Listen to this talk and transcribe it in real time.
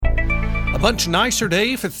Much nicer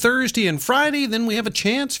day for Thursday and Friday. Then we have a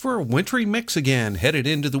chance for a wintry mix again, headed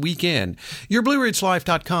into the weekend. Your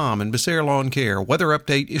BlueRidgeLife.com and Becerra Lawncare weather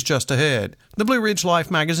update is just ahead. The Blue Ridge Life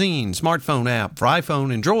magazine smartphone app for iPhone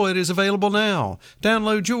and Android is available now.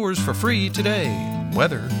 Download yours for free today.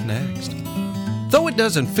 Weather next. Though it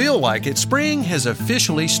doesn't feel like it, spring has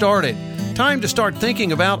officially started. Time to start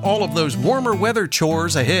thinking about all of those warmer weather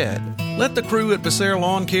chores ahead. Let the crew at Becerra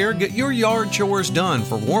Lawncare get your yard chores done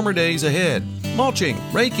for warmer days ahead. Mulching,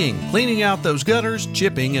 raking, cleaning out those gutters,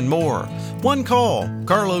 chipping, and more. One call.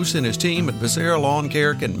 Carlos and his team at Becerra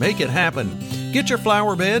Lawncare can make it happen. Get your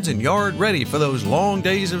flower beds and yard ready for those long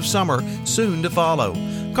days of summer soon to follow.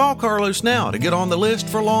 Call Carlos now to get on the list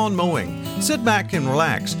for lawn mowing. Sit back and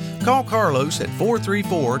relax. Call Carlos at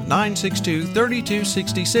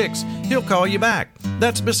 434-962-3266. He'll call you back.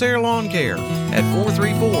 That's Becerra Lawncare at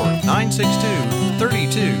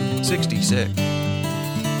 434-962-3266.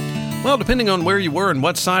 Well, depending on where you were and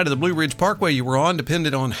what side of the Blue Ridge Parkway you were on,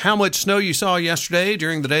 depended on how much snow you saw yesterday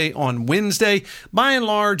during the day on Wednesday. By and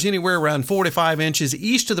large, anywhere around 4 to 5 inches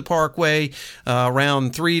east of the Parkway,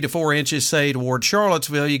 around 3 to 4 inches, say, toward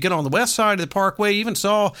Charlottesville. You get on the west side of the Parkway, even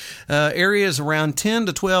saw areas around 10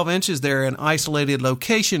 to 12 inches there in isolated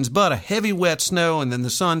locations, but a heavy wet snow, and then the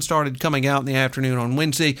sun started coming out in the afternoon on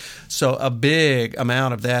Wednesday, so a big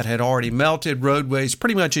amount of that had already melted. Roadways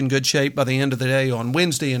pretty much in good shape by the end of the day on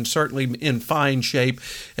Wednesday, and certainly in fine shape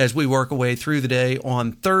as we work our way through the day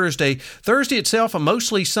on Thursday. Thursday itself, a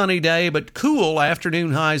mostly sunny day, but cool.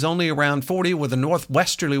 Afternoon highs only around 40 with a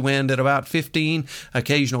northwesterly wind at about 15,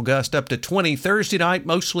 occasional gust up to 20. Thursday night,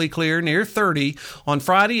 mostly clear, near 30. On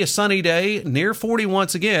Friday, a sunny day, near 40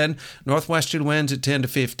 once again. Northwesterly winds at 10 to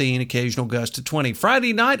 15, occasional gust to 20.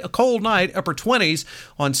 Friday night, a cold night, upper 20s.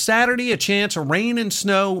 On Saturday, a chance of rain and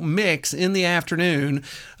snow mix in the afternoon.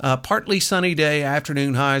 Partly sunny day,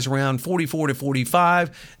 afternoon highs around 44 to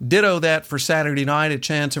 45. Ditto that for Saturday night, a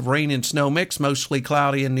chance of rain and snow mix, mostly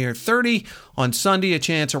cloudy and near 30. On Sunday, a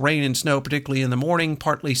chance of rain and snow, particularly in the morning,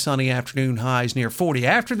 partly sunny, afternoon highs near 40.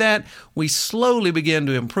 After that, we slowly begin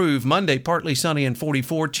to improve. Monday, partly sunny and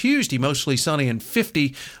 44. Tuesday, mostly sunny and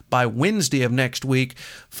 50. By Wednesday of next week,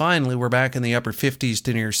 finally, we're back in the upper 50s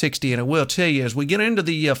to near 60. And I will tell you, as we get into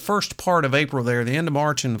the first part of April there, the end of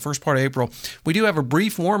March and the first part of April, we do have a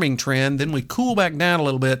brief warming trend. Then we cool back down a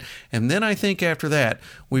little bit. And then I think after that,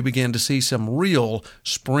 we begin to see some real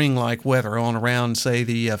spring-like weather on around, say,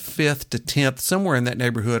 the 5th to 10th, somewhere in that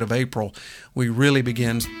neighborhood of April. We really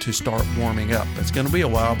begin to start warming up. It's going to be a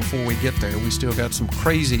while before we get there. We still got some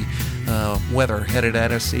crazy weather headed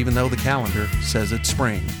at us, even though the calendar says it's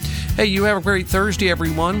spring. Hey, you have a great Thursday,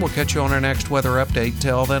 everyone. We'll catch you on our next weather update.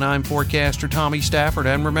 Till then, I'm forecaster Tommy Stafford,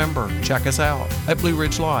 and remember, check us out at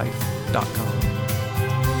BlueRidgeLife.com.